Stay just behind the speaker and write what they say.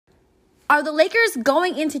Are the Lakers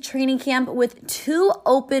going into training camp with 2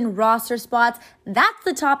 open roster spots? That's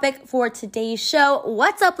the topic for today's show.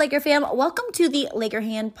 What's up, Laker fam? Welcome to the Laker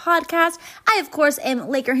Hand podcast. I, of course, am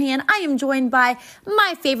Laker Hand. I am joined by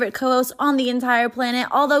my favorite co-host on the entire planet,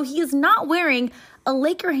 although he is not wearing a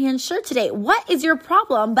Laker Hand shirt today. What is your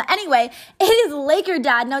problem? But anyway, it is Laker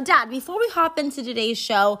Dad. Now, Dad, before we hop into today's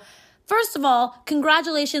show, first of all,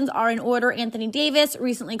 congratulations are in order. Anthony Davis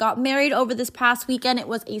recently got married over this past weekend. It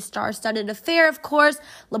was a star-studded affair, of course.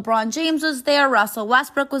 LeBron James was there. Russell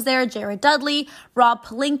Westbrook was there. Jared Dudley, Rob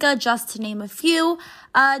Pelinka, just to name a few.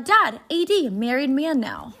 Dad, AD, married man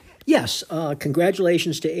now. Yes,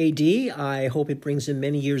 congratulations to AD. I hope it brings him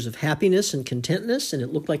many years of happiness and contentness, and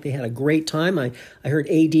it looked like they had a great time. I heard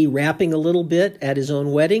AD rapping a little bit at his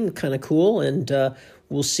own wedding, kind of cool, and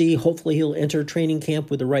we'll see. Hopefully he'll enter training camp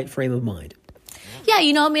with the right frame of mind. Yeah,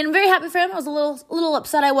 I'm very happy for him. I was a little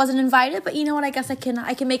upset I wasn't invited, but you know what? I guess I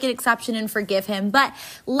can make an exception and forgive him. But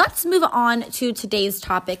let's move on to today's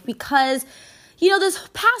topic because this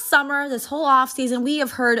past summer, this whole offseason, we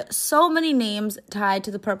have heard so many names tied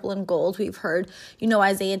to the purple and gold. We've heard,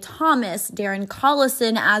 Isaiah Thomas, Darren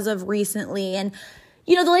Collison as of recently. And,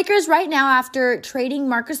 the Lakers right now, after trading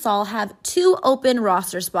Marc Gasol, have 2 open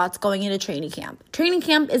roster spots going into training camp. Training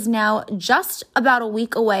camp is now just about a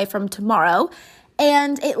week away from tomorrow.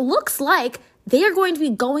 And it looks like they are going to be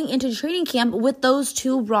going into training camp with those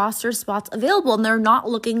 2 roster spots available, and they're not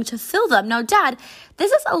looking to fill them. Now, Dad,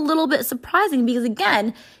 this is a little bit surprising because,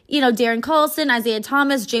 again, Darren Collison, Isaiah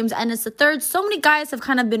Thomas, James Ennis III, so many guys have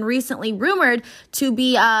kind of been recently rumored to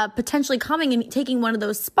be potentially coming and taking one of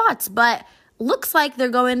those spots, but looks like they're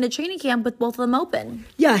going into training camp with both of them open.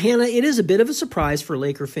 Yeah, Hannah, it is a bit of a surprise for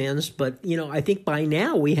Laker fans, but, I think by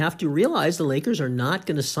now we have to realize the Lakers are not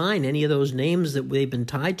going to sign any of those names that they've been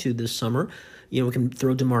tied to this summer. We can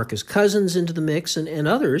throw DeMarcus Cousins into the mix and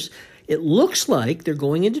others. It looks like they're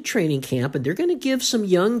going into training camp and they're going to give some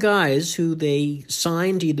young guys who they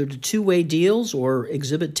signed either to 2-way deals or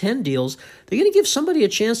Exhibit 10 deals, they're going to give somebody a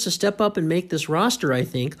chance to step up and make this roster, I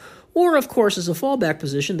think. Or, of course, as a fallback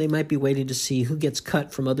position, they might be waiting to see who gets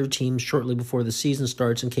cut from other teams shortly before the season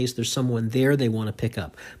starts in case there's someone there they want to pick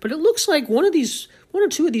up. But it looks like one or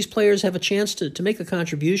 2 of these players have a chance to make a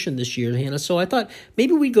contribution this year, Hannah. So I thought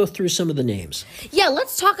maybe we'd go through some of the names. Yeah,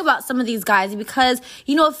 let's talk about some of these guys because,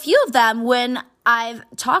 a few of them, when I've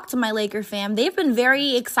talked to my Laker fam, they've been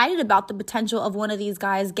very excited about the potential of one of these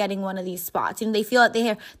guys getting one of these spots. They feel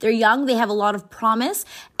like they're young, they have a lot of promise,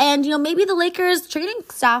 and maybe the Lakers training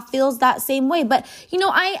staff feels that same way. But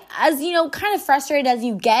kind of frustrated as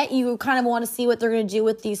you get, you kind of want to see what they're going to do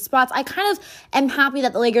with these spots. I kind of am happy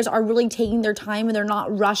that the Lakers are really taking their time and they're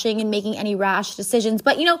not rushing and making any rash decisions.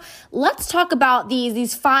 But let's talk about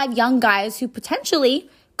these 5 young guys who potentially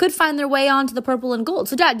could find their way onto the purple and gold.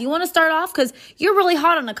 So, Dad, do you want to start off? Because you're really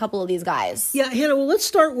hot on a couple of these guys. Yeah, Hannah, well, let's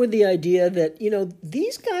start with the idea that,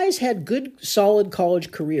 these guys had good, solid college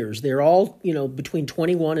careers. They're all, between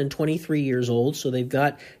 21 and 23 years old, so they've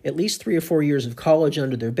got at least 3 or 4 years of college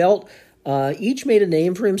under their belt. Each made a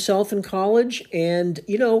name for himself in college, and,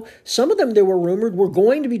 some of them, they were rumored, were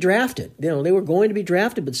going to be drafted. They were going to be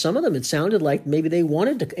drafted, but some of them, it sounded like maybe they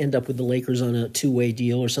wanted to end up with the Lakers on a 2-way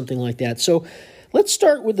deal or something like that. So, let's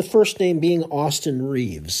start with the first name being Austin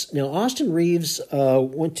Reaves. Now, Austin Reaves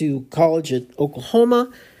went to college at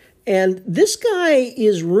Oklahoma, and this guy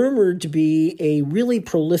is rumored to be a really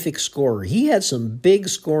prolific scorer. He had some big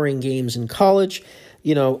scoring games in college.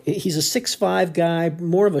 He's a 6'5" guy,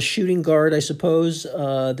 more of a shooting guard, I suppose,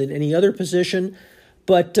 than any other position.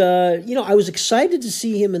 But, I was excited to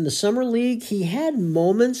see him in the Summer League. He had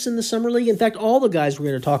moments in the Summer League. In fact, all the guys we're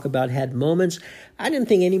going to talk about had moments. I didn't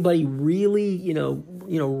think anybody really,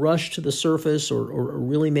 rushed to the surface or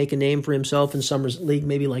really make a name for himself in Summer League,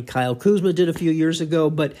 maybe like Kyle Kuzma did a few years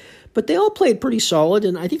ago. But they all played pretty solid,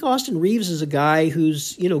 and I think Austin Reaves is a guy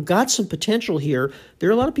who's, got some potential here. There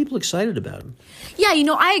are a lot of people excited about him. Yeah,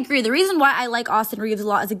 I agree. The reason why I like Austin Reaves a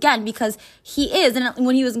lot is, again, because he is, and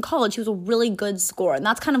when he was in college, he was a really good scorer, and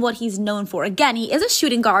that's kind of what he's known for. Again, he is a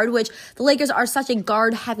shooting guard, which the Lakers are such a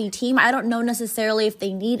guard-heavy team. I don't know necessarily if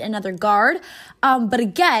they need another guard, but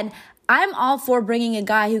again, I'm all for bringing a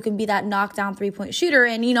guy who can be that knockdown three-point shooter.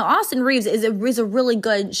 And, Austin Reaves is a really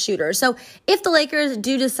good shooter. So if the Lakers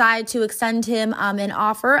do decide to extend him an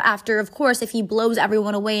offer after, of course, if he blows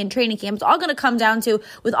everyone away in training camp, it's all going to come down to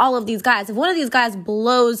with all of these guys. If one of these guys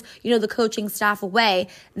blows, the coaching staff away,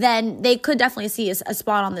 then they could definitely see a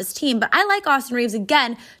spot on this team. But I like Austin Reaves,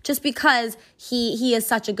 again, just because he is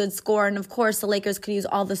such a good scorer. And, of course, the Lakers could use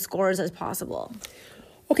all the scorers as possible.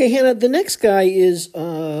 Okay, Hannah, the next guy is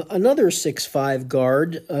another 6'5"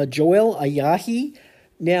 guard, Joel Ayayi.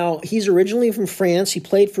 Now, he's originally from France. He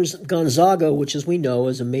played for Gonzaga, which, as we know,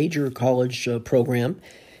 is a major college program.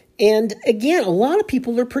 And again, a lot of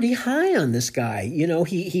people are pretty high on this guy. You know,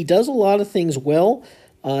 he does a lot of things well.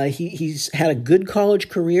 He's had a good college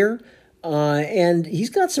career, and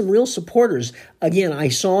he's got some real supporters. Again, I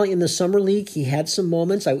saw in the summer league he had some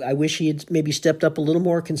moments. I wish he had maybe stepped up a little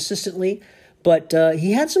more consistently. But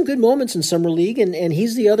he had some good moments in summer league, and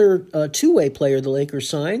he's the other two-way player the Lakers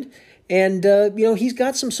signed. And, he's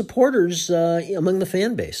got some supporters among the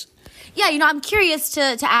fan base. Yeah, I'm curious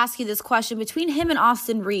to ask you this question. Between him and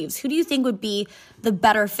Austin Reeves, who do you think would be the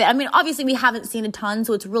better fit? I mean, obviously we haven't seen a ton,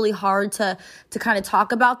 so it's really hard to kind of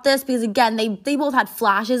talk about this because, again, they both had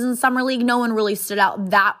flashes in summer league. No one really stood out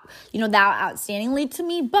that outstandingly to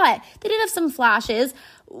me, but they did have some flashes.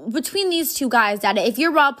 Between these two guys, Dada, if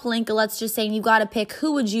you're Rob Pelinka, let's just say, and you got to pick,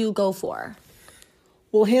 who would you go for?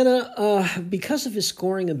 Well, Hannah, because of his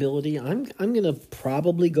scoring ability, I'm going to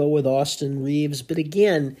probably go with Austin Reeves. But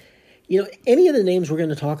again, any of the names we're going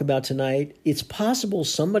to talk about tonight, it's possible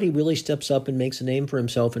somebody really steps up and makes a name for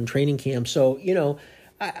himself in training camp. So,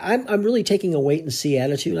 I'm really taking a wait-and-see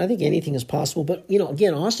attitude. I think anything is possible. But,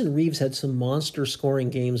 again, Austin Reeves had some monster scoring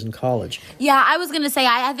games in college. Yeah, I was going to say,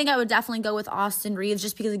 I think I would definitely go with Austin Reeves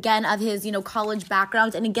just because, again, of his, college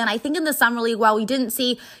background. And, again, I think in the summer league, while we didn't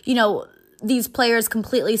see, these players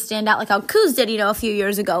completely stand out like how Kuz did, a few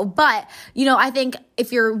years ago. But, I think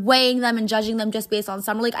if you're weighing them and judging them just based on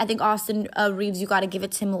summer league, I think Austin Reeves, you got to give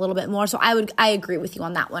it to him a little bit more. So I agree with you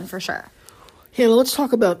on that one for sure. Hannah, let's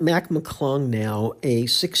talk about Mac McClung now, a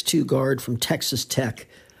 6'2 guard from Texas Tech.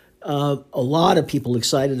 A lot of people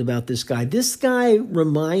excited about this guy. This guy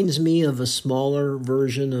reminds me of a smaller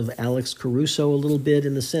version of Alex Caruso a little bit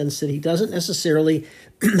in the sense that he doesn't necessarily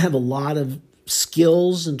have a lot of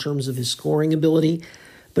skills in terms of his scoring ability,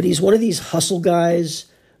 but he's one of these hustle guys,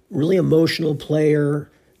 really emotional player,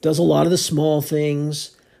 does a lot of the small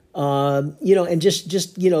things, and just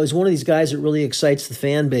is one of these guys that really excites the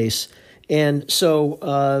fan base. And so,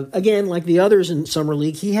 again, like the others in Summer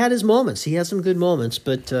League, he had his moments. He had some good moments,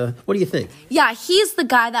 but what do you think? Yeah, he's the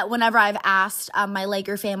guy that whenever I've asked my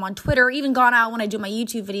Laker fam on Twitter, or even gone out when I do my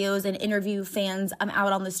YouTube videos and interview fans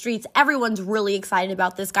out on the streets, everyone's really excited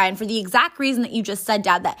about this guy. And for the exact reason that you just said,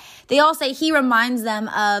 Dad, that they all say he reminds them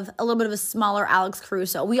of a little bit of a smaller Alex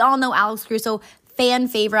Caruso. We all know Alex Caruso, fan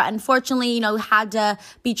favorite. Unfortunately, had to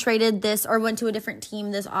be traded this or went to a different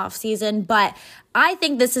team this offseason. But I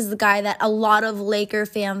think this is the guy that a lot of Laker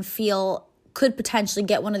fans feel could potentially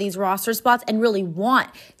get one of these roster spots and really want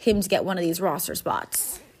him to get one of these roster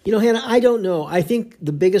spots. Hannah, I don't know. I think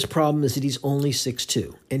the biggest problem is that he's only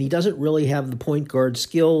 6'2", and he doesn't really have the point guard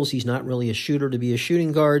skills. He's not really a shooter to be a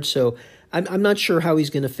shooting guard, so I'm not sure how he's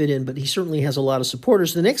going to fit in, but he certainly has a lot of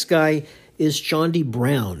supporters. The next guy is Chaundee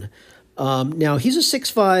Brown. Now, he's a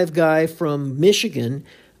 6'5" guy from Michigan.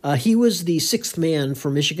 He was the sixth man for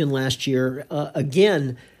Michigan last year.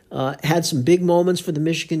 Had some big moments for the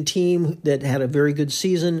Michigan team that had a very good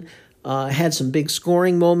season, had some big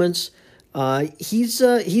scoring moments. He's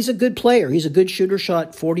a good player. He's a good shooter,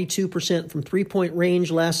 shot 42% from three-point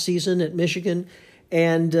range last season at Michigan.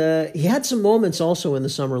 And he had some moments also in the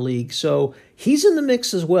summer league. So he's in the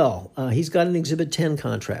mix as well. He's got an Exhibit 10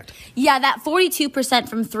 contract. Yeah, that 42%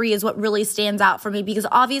 from three is what really stands out for me because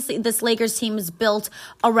obviously this Lakers team is built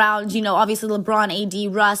around, obviously LeBron,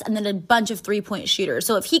 AD, Russ, and then a bunch of three-point shooters.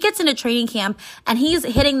 So if he gets into training camp and he's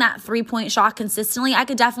hitting that three-point shot consistently, I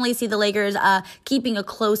could definitely see the Lakers keeping a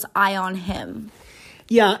close eye on him.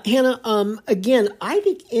 Yeah, Hannah, again, I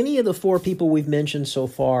think any of the four people we've mentioned so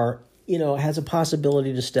far has a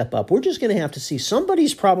possibility to step up. We're just going to have to see.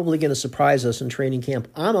 Somebody's probably going to surprise us in training camp.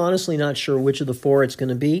 I'm honestly not sure which of the four it's going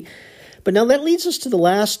to be. But now that leads us to the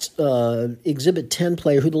last Exhibit 10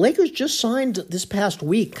 player who the Lakers just signed this past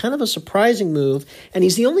week. Kind of a surprising move. And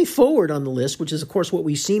he's the only forward on the list, which is, of course, what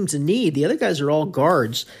we seem to need. The other guys are all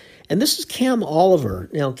guards. And this is Cam Oliver.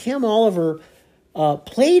 Now, Cam Oliver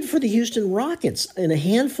played for the Houston Rockets in a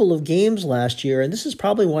handful of games last year, and this is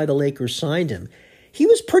probably why the Lakers signed him. He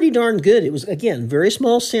was pretty darn good. It was, again, very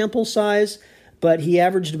small sample size, but he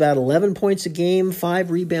averaged about 11 points a game,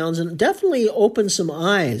 5 rebounds, and definitely opened some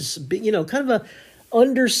eyes. Kind of a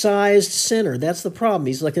undersized center. That's the problem.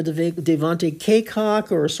 He's like a Devontae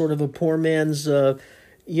Cacok or sort of a poor man's, one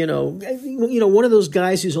of those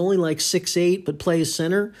guys who's only like 6'8", but plays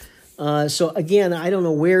center. So, again, I don't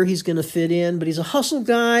know where he's going to fit in, but he's a hustle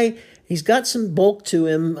guy. He's got some bulk to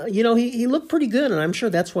him. He looked pretty good, and I'm sure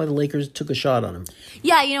that's why the Lakers took a shot on him.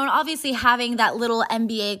 Yeah, and obviously having that little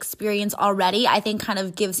NBA experience already, I think kind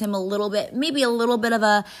of gives him maybe a little bit of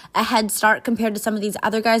a head start compared to some of these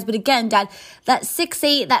other guys. But again, Dad, that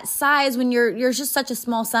 6'8", that size, when you're just such a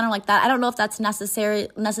small center like that, I don't know if that's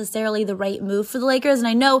necessarily the right move for the Lakers. And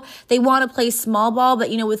I know they want to play small ball, but,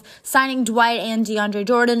 with signing Dwight and DeAndre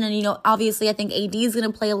Jordan, and, obviously I think AD is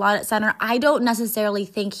going to play a lot at center. I don't necessarily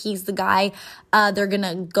think he's the guy they're going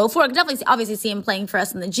to go for. I can definitely obviously see him playing for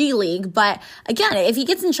us in the G League. But again, if he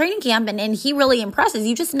gets in training camp and he really impresses,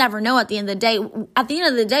 you just never know at the end of the day. At the end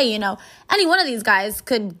of the day, any one of these guys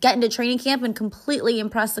could get into training camp and completely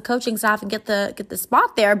impress the coaching staff and get the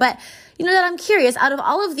spot there. But, that I'm curious, out of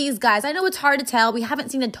all of these guys, I know it's hard to tell. We haven't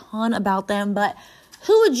seen a ton about them, but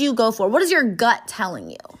who would you go for? What is your gut telling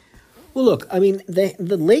you? Well, look,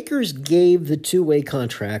 the Lakers gave the two-way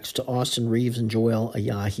contracts to Austin Reeves and Joel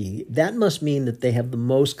Ayayi. That must mean that they have the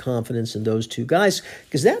most confidence in those two guys,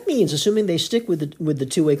 because that means, assuming they stick with the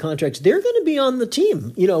two-way contracts, they're going to be on the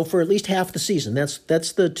team, for at least half the season.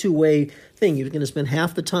 That's the two-way thing. You're going to spend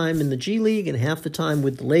half the time in the G League and half the time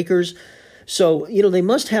with the Lakers. So, they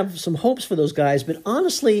must have some hopes for those guys. But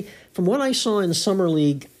honestly, from what I saw in Summer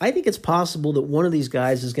League, I think it's possible that one of these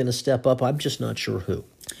guys is going to step up. I'm just not sure who.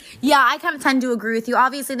 Yeah, I kind of tend to agree with you.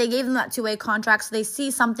 Obviously, they gave them that two-way contract, so they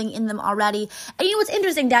see something in them already. And what's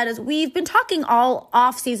interesting, Dad, is we've been talking all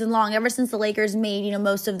off-season long, ever since the Lakers made,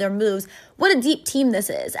 most of their moves, what a deep team this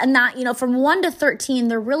is. And that, from 1 to 13,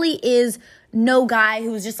 there really is no guy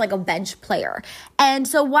who's just like a bench player. And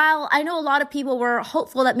so while I know a lot of people were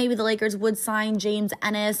hopeful that maybe the Lakers would sign James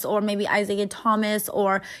Ennis or maybe Isaiah Thomas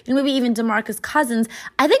or maybe even DeMarcus Cousins,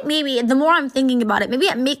 I think maybe the more I'm thinking about it, maybe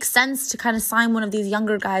it makes sense to kind of sign one of these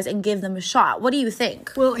younger guys and give them a shot. What do you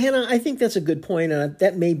think? Well, Hannah, I think that's a good point.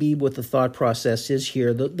 That may be what the thought process is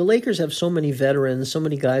here. The Lakers have so many veterans, so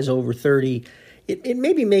many guys over 30. It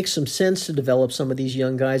maybe makes some sense to develop some of these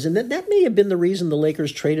young guys. And that may have been the reason the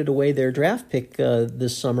Lakers traded away their draft pick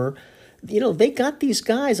this summer. They got these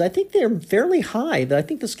guys. I think they're fairly high. I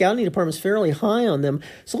think the scouting department's fairly high on them.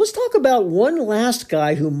 So let's talk about one last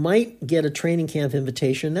guy who might get a training camp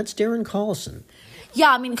invitation. That's Darren Collison.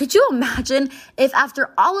 Yeah, could you imagine if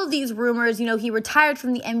after all of these rumors, he retired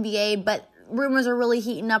from the NBA, but rumors are really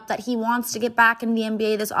heating up that he wants to get back in the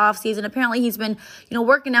NBA this offseason. Apparently he's been,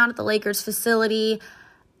 working out at the Lakers facility.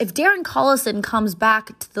 If Darren Collison comes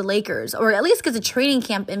back to the Lakers, or at least gets a training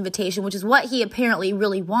camp invitation, which is what he apparently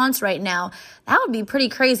really wants right now, that would be pretty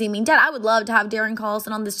crazy. Dad, I would love to have Darren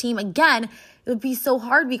Collison on this team again. It would be so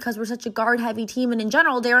hard because we're such a guard-heavy team. And in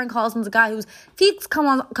general, Darren Collison's a guy who's, if he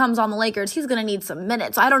comes on the Lakers, he's going to need some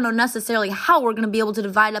minutes. I don't know necessarily how we're going to be able to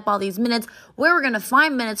divide up all these minutes, where we're going to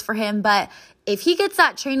find minutes for him. But if he gets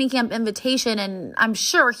that training camp invitation, and I'm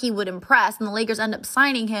sure he would impress, and the Lakers end up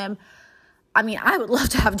signing him, I would love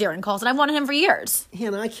to have Darren Collison. I've wanted him for years.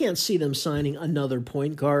 Hannah, I can't see them signing another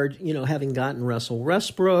point guard, having gotten Russell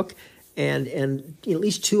Westbrook and at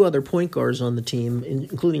least two other point guards on the team,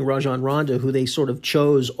 including Rajon Rondo, who they sort of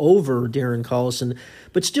chose over Darren Collison.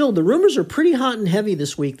 But still, the rumors are pretty hot and heavy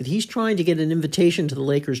this week that he's trying to get an invitation to the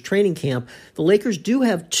Lakers training camp. The Lakers do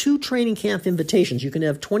have 2 training camp invitations. You can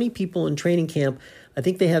have 20 people in training camp. I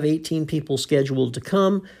think they have 18 people scheduled to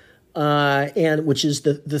come. And which is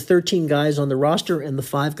the 13 guys on the roster and the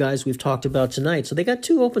 5 guys we've talked about tonight. So they got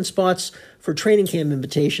 2 open spots for training camp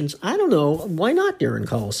invitations. I don't know. Why not Darren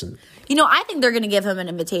Collison? I think they're going to give him an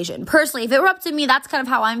invitation. Personally, if it were up to me, that's kind of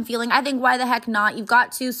how I'm feeling. I think why the heck not? You've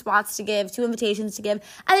got 2 spots to give, 2 invitations to give.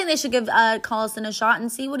 I think they should give Collison a shot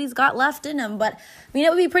and see what he's got left in him. But, it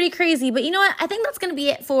would be pretty crazy. But you know what? I think that's going to be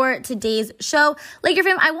it for today's show. Laker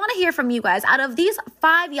fam, I want to hear from you guys. Out of these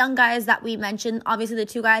 5 young guys that we mentioned, obviously the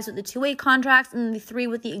 2 guys with the 2-way contracts and the 3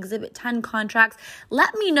 with the Exhibit 10 contracts,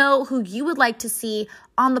 let me know who you would like to see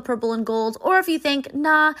on the purple and gold, or if you think,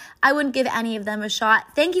 nah, I wouldn't give any of them a shot.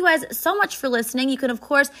 Thank you guys so much for listening. You can, of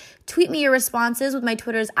course, tweet me your responses with my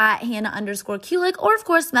Twitter's at Hannah_Kulik, or, of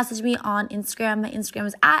course, message me on Instagram. My Instagram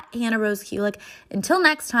is at Hannah Rose Kulik. Until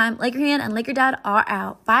next time, Laker Hannah and Laker Dad are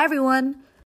out. Bye, everyone.